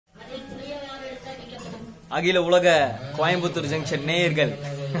அகில உலக கோயம்புத்தூர் ஜங்ஷன் நேயர்கள்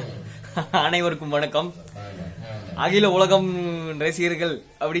அனைவருக்கும் வணக்கம். அகில உலகம் ரசிகர்கள்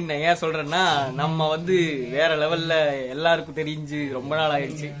அப்படின்னு நான் ஏன் சொல்றேன்னா, நம்ம வேற லெவல்ல எல்லாருக்கும் தெரிஞ்சு ரொம்ப நாள்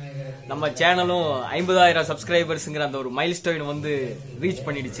ஆயிடுச்சு. நம்ம சேனலும் 50,000 சப்ஸ்கிரைபர்ஸ்ங்கிற அந்த ஒரு மைல்ஸ்டோன் ரீச்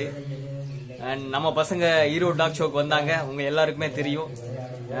பண்ணிடுச்சு. அண்ட் நம்ம பசங்க ஹீரோ டாக் ஷோக்கு வந்தாங்க. உங்க எல்லாருக்குமே தெரியும்,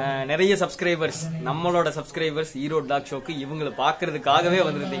 நிறைய சப்ஸ்கிரைபர்ஸ், நம்மளோட சப்ஸ்கிரைபர்ஸ் ஹீரோ டாக் ஷோக்கு இவங்களை பாக்குறதுக்காகவே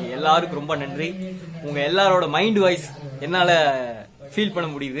வந்திருந்தீங்க. எல்லாருக்கும் ரொம்ப நன்றி. உங்க எல்லாரோட மைண்ட் வாய்ஸ் என்னால ஃபீல் பண்ண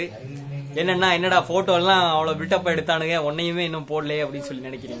முடியுது. என்னடா போட்டோ எல்லாம் அவ்வளவு பில்டப் எடுத்தானுங்க, உன்னையுமே இன்னும் போடலையே அப்படின்னு சொல்லி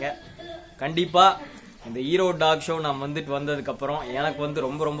நினைக்கிறீங்க. கண்டிப்பா இந்த ஹீரோ டாக் ஷோ நான் வந்ததுக்கு அப்புறம் எனக்கு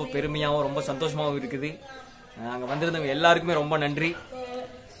ரொம்ப ரொம்ப பெருமையாகவும் ரொம்ப சந்தோஷமாகவும் இருக்குது. அங்க வந்திருந்தவங்க எல்லாருக்குமே ரொம்ப நன்றி.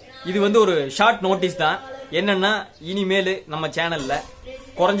 இது ஒரு ஷார்ட் நோட்டீஸ் தான். என்னன்னா, இனிமேல் நம்ம சேனல்ல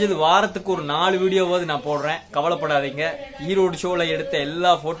குறைஞ்சது வாரத்துக்கு ஒரு 4 வீடியோவாவது நான் போடுறேன். கவலைப்படாதீங்க. ஈரோடு ஷோல எடுத்த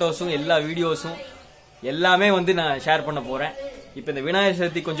எல்லா போட்டோஸும் எல்லா வீடியோஸும் எல்லாமே நான் ஷேர் பண்ண போறேன். இப்ப இந்த விநாயகர்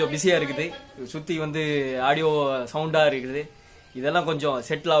சதுர்த்தி கொஞ்சம் பிஸியா இருக்குது. சுத்தி ஆடியோ சவுண்டா இருக்குது. இதெல்லாம் கொஞ்சம்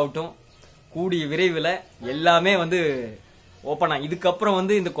செட்டில் ஆகட்டும். கூடிய விரைவில் எல்லாமே ஓப்பனா. இதுக்கப்புறம்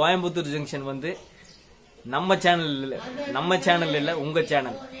இந்த கோயம்புத்தூர் ஜங்ஷன் நம்ம சேனல் இல்ல, உங்க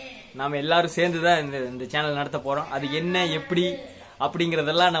சேனல். நாம எல்லாரும் சேர்ந்துதான் இந்த சேனல் நடத்த போறோம். அது என்ன எப்படி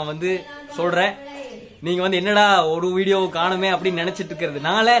அப்படிங்கறதெல்லாம் நான் சொல்றேன். நீங்க என்னடா ஒரு வீடியோ காணுமே அப்படின்னு நினைச்சிட்டு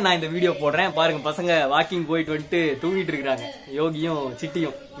இருக்கிறதுனால நான் இந்த வீடியோ போடுறேன். பாருங்க, பசங்க வாக்கிங் போயிட்டு தூங்கிட்டு இருக்காங்க. யோகியும்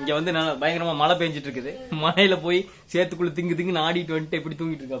சிட்டியும் இங்க நல்லா பயங்கரமா மழை பெஞ்சிட்டு இருக்குது. மழையில போய் சேத்துக்குள்ள திங்குன்னு ஆடிட்டு இப்படி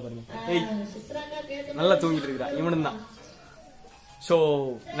தூங்கிட்டு இருக்கா பாருங்க. ஏய், நல்லா தூங்கிட்டு இருக்கா. இவனும் தான். சோ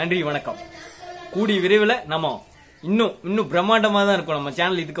நன்றி, வணக்கம். கூடிய விரைவில் நம்ம இன்னும் பிரம்மாண்டமா தான் இருக்கும். நம்ம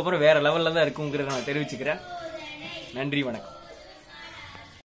சேனல் இதுக்கப்புறம் வேற லெவல்ல தான் இருக்குங்கிறத நான் தெரிவிச்சுக்கிறேன். நன்றி, வணக்கம்.